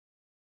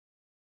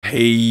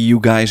Hey you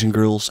guys and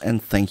girls,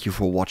 and thank you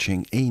for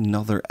watching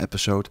another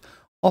episode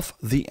of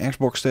the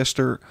Xbox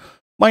Tester.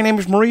 My name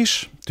is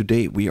Maurice.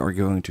 Today we are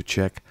going to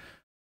check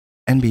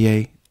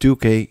NBA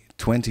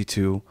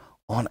 2K22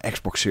 on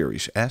Xbox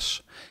Series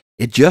S.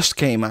 It just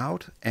came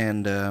out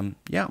and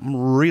yeah, I'm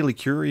really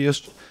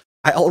curious.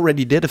 I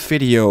already did a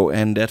video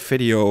and that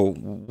video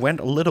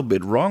went a little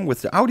bit wrong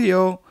with the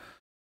audio.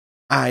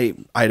 I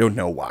don't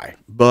know why,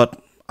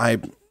 but I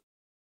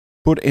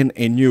put in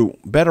a new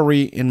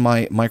battery in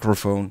my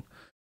microphone,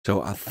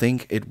 so I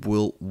think it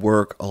will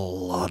work a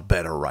lot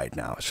better right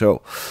now.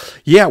 So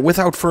yeah,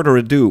 without further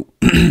ado,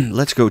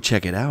 let's go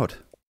check it out.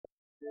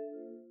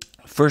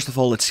 First of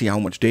all, let's see how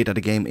much data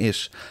the game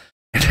is.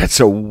 And that's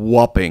a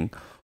whopping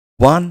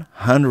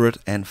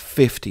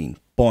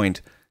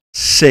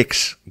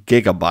 115.6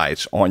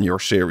 gigabytes on your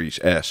Series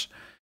S.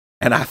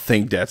 And I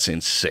think that's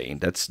insane.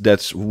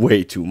 That's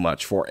way too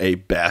much for a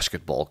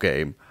basketball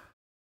game.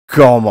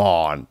 Come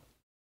on.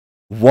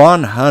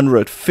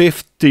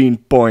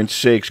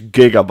 115.6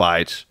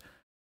 gigabytes.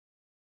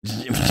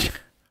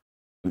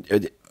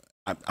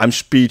 I'm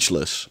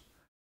speechless.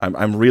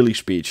 I'm really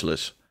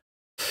speechless.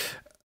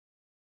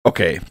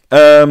 Okay.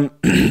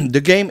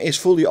 The game is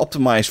fully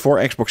optimized for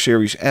Xbox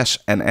Series S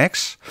and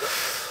X.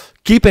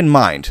 Keep in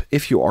mind,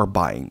 if you are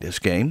buying this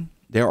game,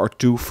 there are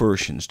two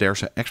versions.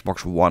 There's an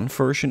Xbox One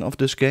version of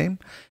this game,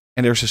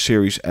 and there's a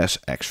Series S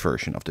X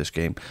version of this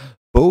game.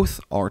 Both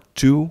are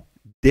two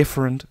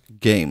different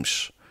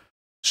games.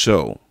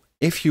 So,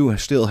 if you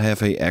still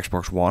have a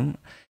Xbox One,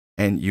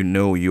 and you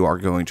know you are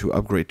going to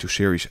upgrade to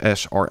Series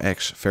S or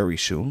X very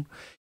soon,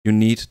 you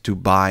need to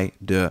buy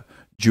the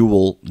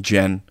Dual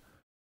Gen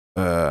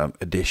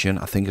edition.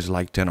 I think it's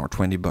like 10 or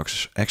 20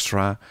 bucks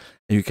extra,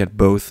 and you get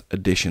both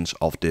editions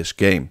of this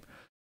game.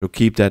 So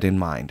keep that in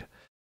mind.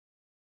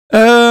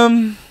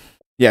 Yeah,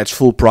 it's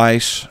full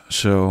price,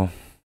 so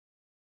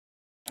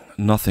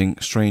nothing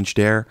strange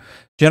there.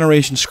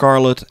 Generation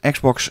Scarlet,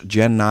 Xbox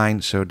Gen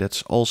 9, so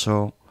that's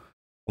also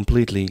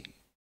completely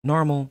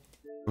normal.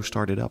 Go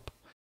start it up.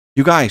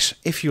 You guys,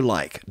 if you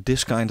like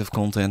this kind of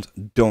content,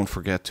 don't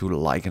forget to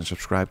like and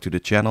subscribe to the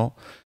channel.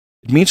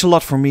 It means a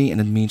lot for me, and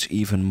it means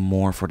even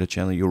more for the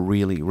channel. You're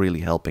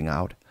really helping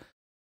out.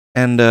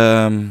 And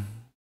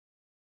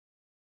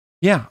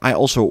yeah, I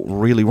also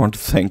really want to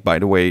thank, by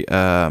the way,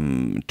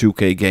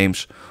 2K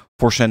Games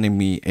for sending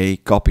me a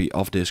copy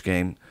of this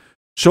game,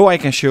 so I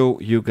can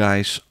show you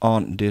guys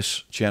on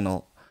this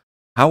channel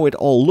how it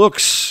all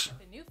looks.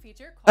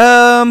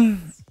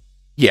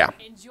 Yeah,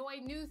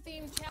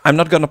 I'm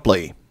not gonna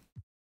play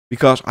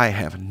because I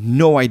have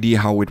no idea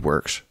how it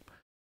works,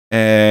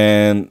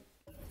 and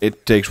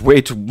it takes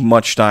way too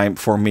much time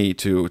for me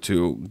to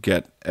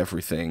get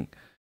everything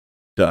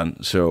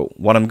done. So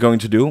what I'm going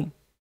to do,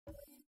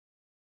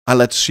 I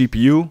let the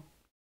CPU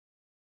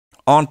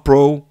on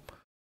Pro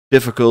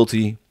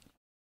difficulty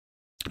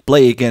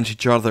play against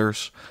each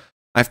others.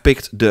 I've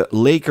picked the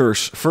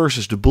Lakers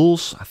versus the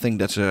Bulls. I think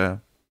that's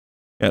the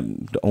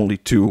only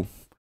two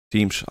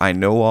teams I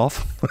know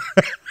of.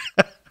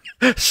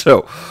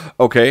 So,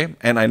 okay,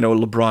 and I know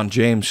LeBron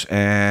James,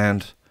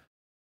 and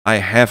I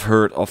have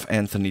heard of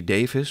Anthony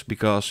Davis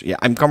because, yeah,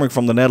 I'm coming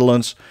from the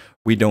Netherlands.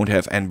 We don't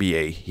have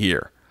NBA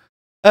here.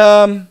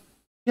 Yeah,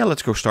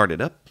 let's go start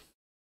it up.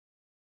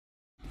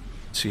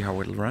 See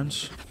how it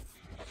runs.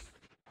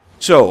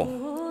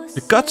 So,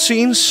 the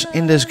cutscenes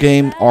in this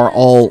game are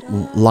all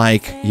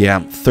like, yeah,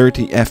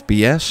 30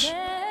 FPS.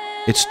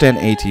 It's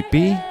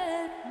 1080p.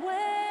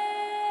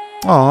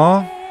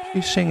 Aww,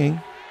 she's singing.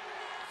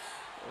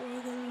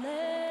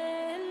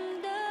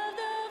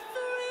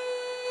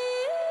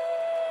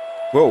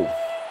 Whoa.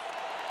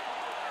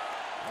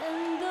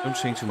 Don't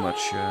sing too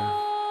much.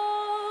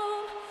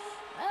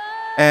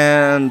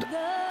 And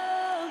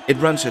it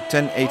runs at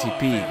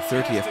 1080p,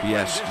 30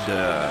 FPS,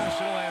 the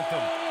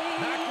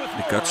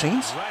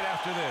cutscenes.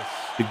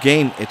 The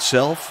game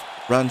itself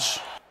runs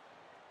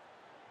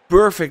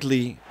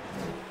perfectly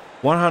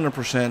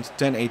 100%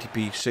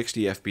 1080p,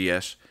 60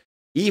 FPS.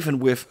 Even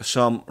with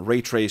some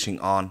ray tracing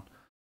on,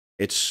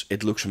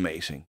 it looks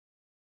amazing.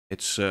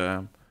 It's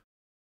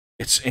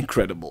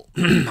incredible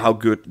how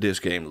good this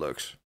game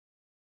looks.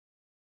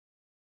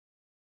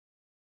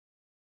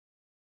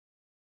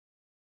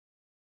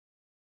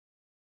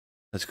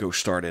 Let's go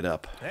start it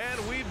up.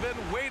 And we've been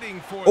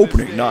waiting for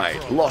opening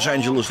night, Los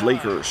Angeles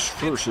Lakers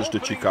versus the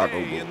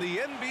Chicago Bulls.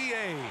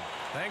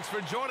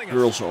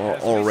 Girls are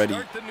already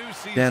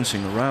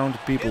dancing around.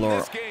 People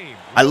are.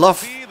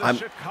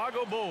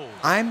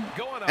 I'm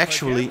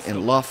actually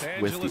in love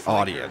with the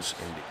audience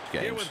in these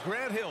games.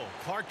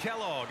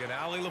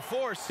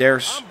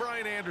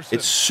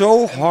 It's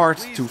so hard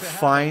to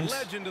find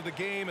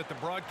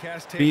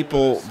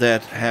people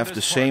that have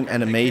the same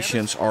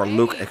animations or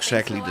look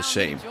exactly the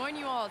same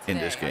in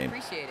this game.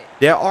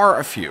 There are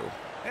a few.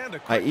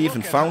 I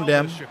even found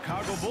them,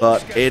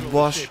 but it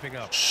was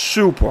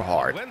super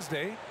hard.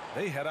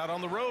 They head out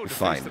on the road to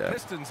face the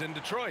Pistons in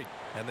Detroit,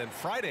 and then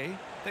Friday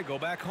they go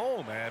back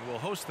home and will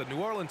host the New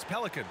Orleans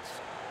Pelicans.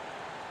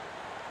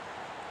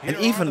 And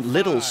even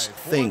little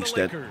things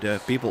that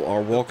people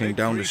are walking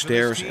down the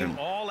stairs and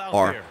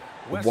are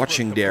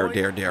watching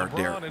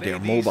their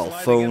mobile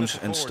phones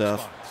and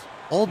stuff.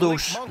 All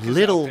those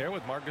little,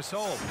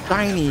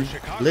 tiny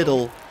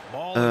little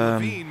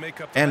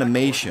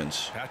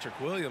animations.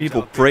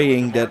 People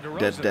praying that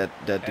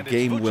the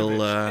game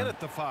will.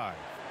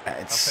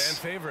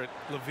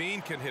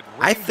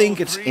 I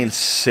think it's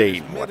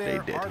insane what they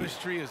did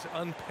here.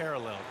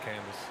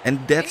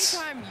 And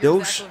that's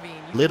those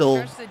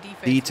little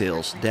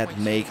details that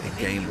make a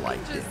game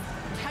like this.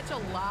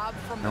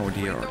 Now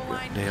they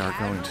are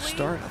going to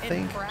start, I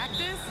think.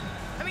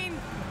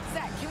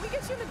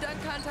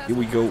 Here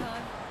we go.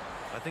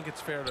 I think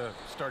it's fair to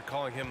start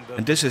calling him the.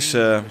 And this is,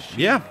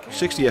 yeah,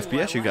 60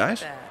 FPS, you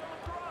guys.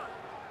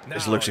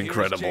 This looks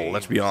incredible,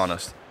 let's be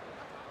honest.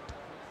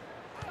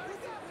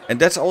 And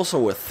that's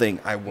also a thing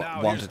I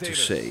wanted to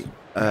say.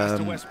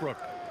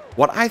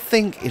 What I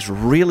think is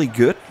really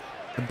good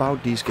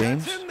about these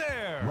games,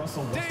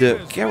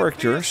 the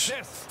characters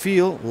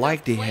feel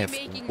like they have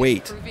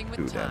weight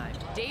to them.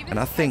 And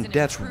I think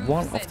that's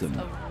one of the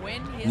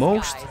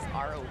most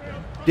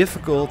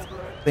difficult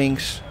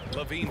things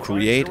to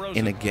create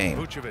in a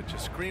game.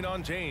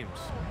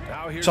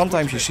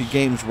 Sometimes you see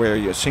games where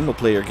you're single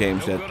player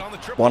games that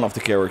one of the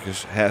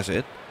characters has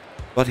it,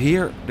 but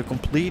here the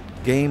complete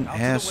game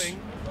has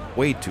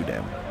weight to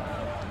them.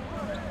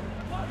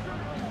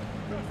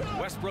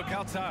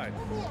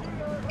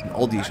 And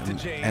all these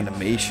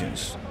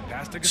animations,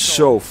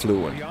 so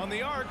fluent.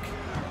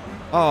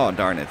 Oh,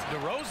 darn it.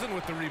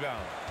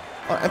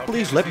 And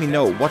please let me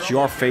know what's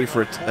your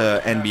favorite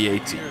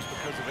NBA team.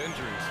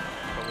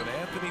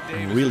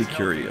 I'm really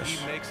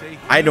curious.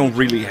 I don't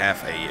really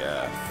have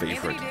a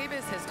favorite.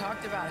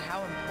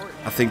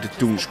 I think the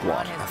Toon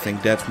Squad. I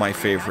think that's my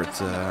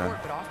favorite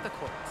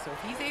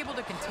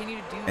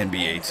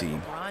NBA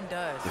team.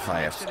 If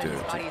I have to do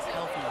it.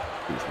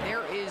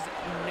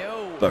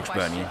 Bugs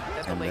Bunny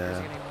and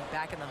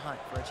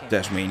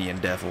Tasmanian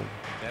Devil.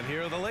 And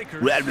here are the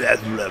Lakers. Blah, blah,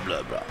 blah,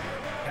 blah, blah.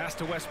 Pass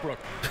to Westbrook.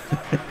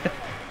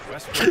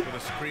 Westbrook with a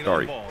screen on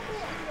the ball.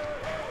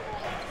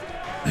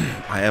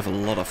 I have a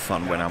lot of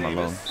fun when I'm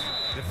alone.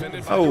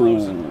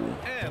 Oh,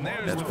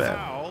 that's bad.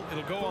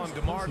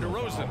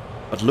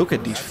 But look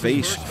at these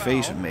face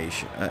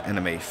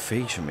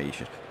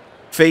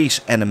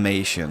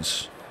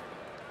animations.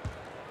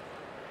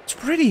 It's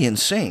pretty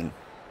insane.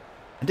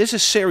 And this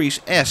is Series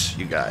S,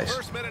 you guys.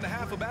 First minute and a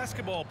half of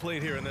basketball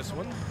played here in this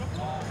one.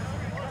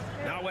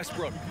 Now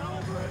Westbrook.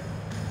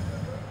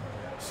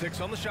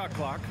 6 on the shot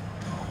clock.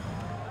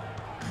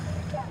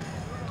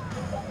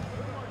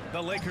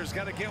 The Lakers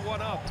got to get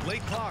one up.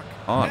 Late clock.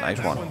 Oh, nice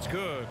one. That one's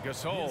good.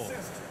 Gasol.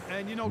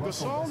 And you know,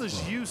 Gasol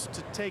is used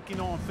to taking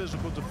on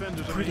physical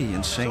defenders. Pretty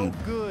insane. So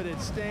good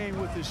at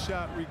staying with his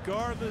shot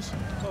regardless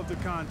of the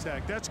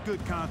contact. That's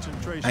good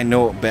concentration. I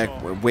know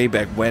way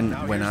back when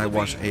I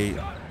was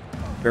a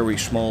very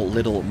small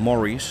little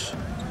Maurice,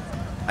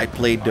 I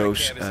played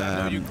those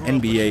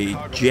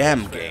NBA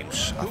Jam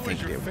games. I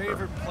think they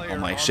were on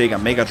my Sega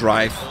Mega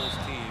Drive,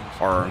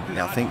 or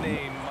yeah, I think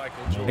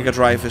Mega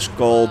Drive is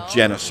called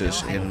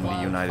Genesis in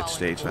the United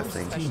States, I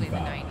think.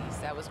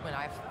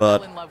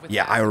 But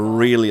yeah, I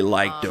really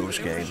liked those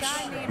games.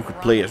 You could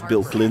play as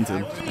Bill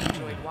Clinton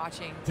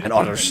and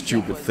other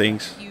stupid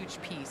things.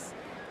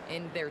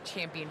 In their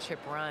championship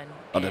run.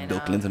 Not that Bill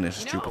Clinton is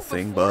a stupid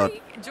thing, but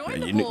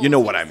you know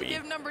what I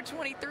mean.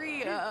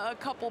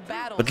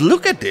 But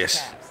look at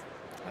this.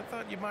 I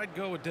thought you might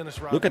go with Dennis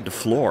Rodman. Look at the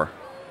floor.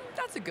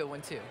 That's a good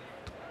one too.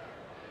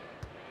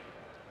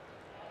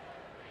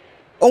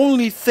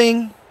 Only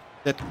thing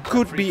that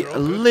could be a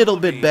little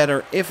bit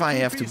better, if I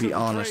have to be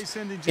honest,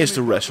 is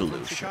the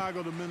resolution.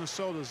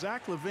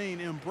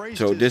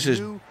 So this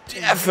is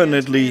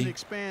definitely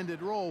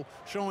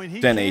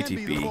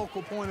 1080p.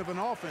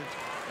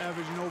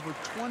 Averaging over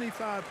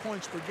 25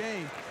 points per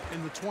game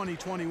in the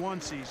 2021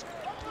 season.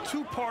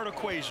 Two-part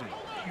equation.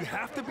 You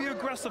have to be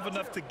aggressive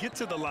enough to get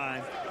to the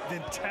line,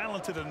 then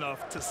talented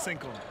enough to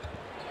sink them.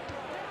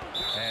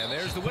 And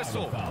there's the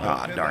whistle.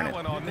 Ah, darn it.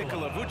 One on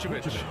Nikola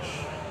Vucevic.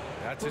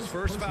 That's his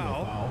first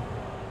foul.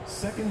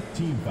 Second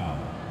team foul.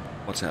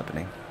 What's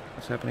happening?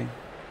 What's happening?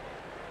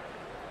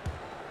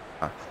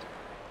 Ah.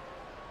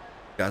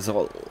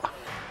 Gasol.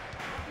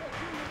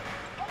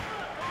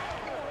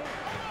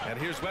 And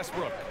here's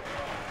Westbrook.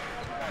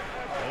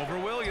 Over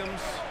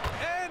Williams.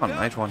 Oh,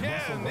 nice one.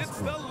 And it's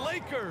the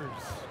Lakers.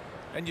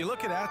 And you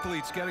look at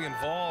athletes getting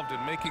involved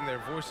and making their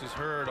voices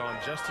heard on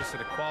justice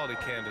and equality,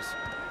 Candace.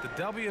 The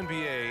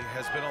WNBA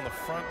has been on the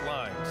front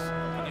lines.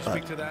 Can you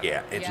speak to that?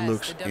 Yeah, it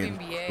looks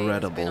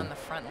incredible. On the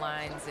front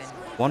lines and,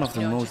 one of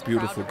the most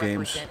beautiful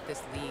games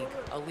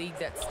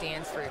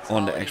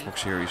on the Xbox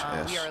Series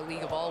S.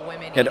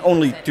 Yeah, the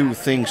only two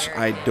things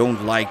I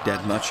don't like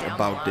that much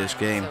about this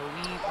game,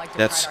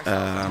 that's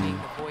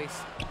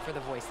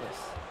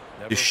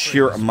the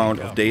sheer amount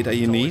of data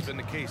you need.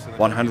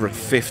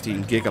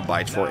 115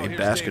 gigabytes for a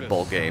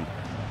basketball game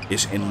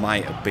is, in my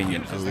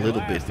opinion, a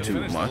little bit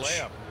too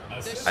much.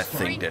 I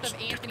think that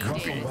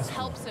could be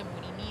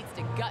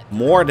to gut through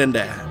more than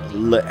the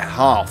it.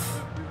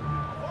 half,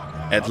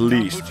 at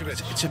least.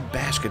 It's a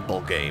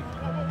basketball game.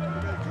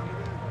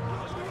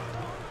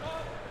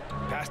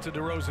 Pass to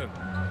DeRozan.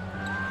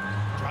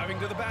 Driving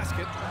to the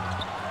basket.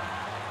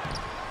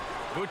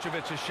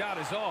 Vucevic's shot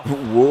is off.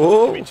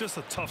 Whoa! Just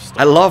a tough start.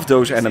 I love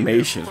those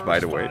animations, by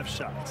the way.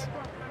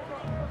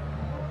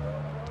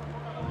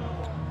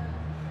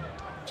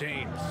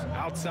 James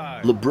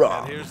outside.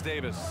 LeBron. And here's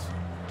Davis.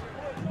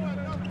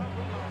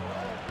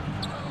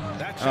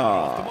 That shot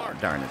off the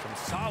mark. Darn it. Some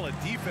solid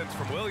defense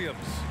from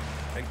Williams.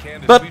 And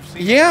Candace, But we've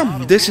seen a yeah,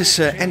 lot of this is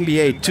rules NBA changing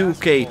in basketball.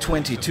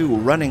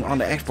 2K22 running on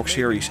the Xbox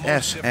Series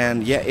S.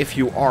 And yeah, if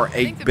you are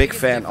a big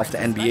fan of the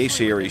NBA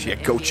series, yeah,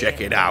 go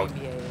check it out.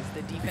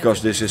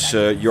 Because this is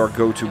your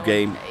go-to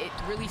game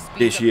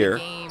this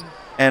year.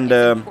 And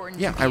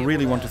yeah, I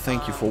really want to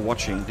thank you for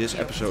watching this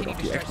episode of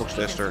the Xbox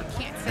Tester.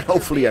 And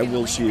hopefully I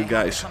will see you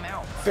guys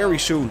very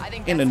soon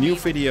in a new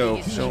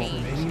video. So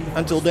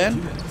until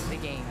then,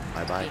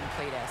 bye bye.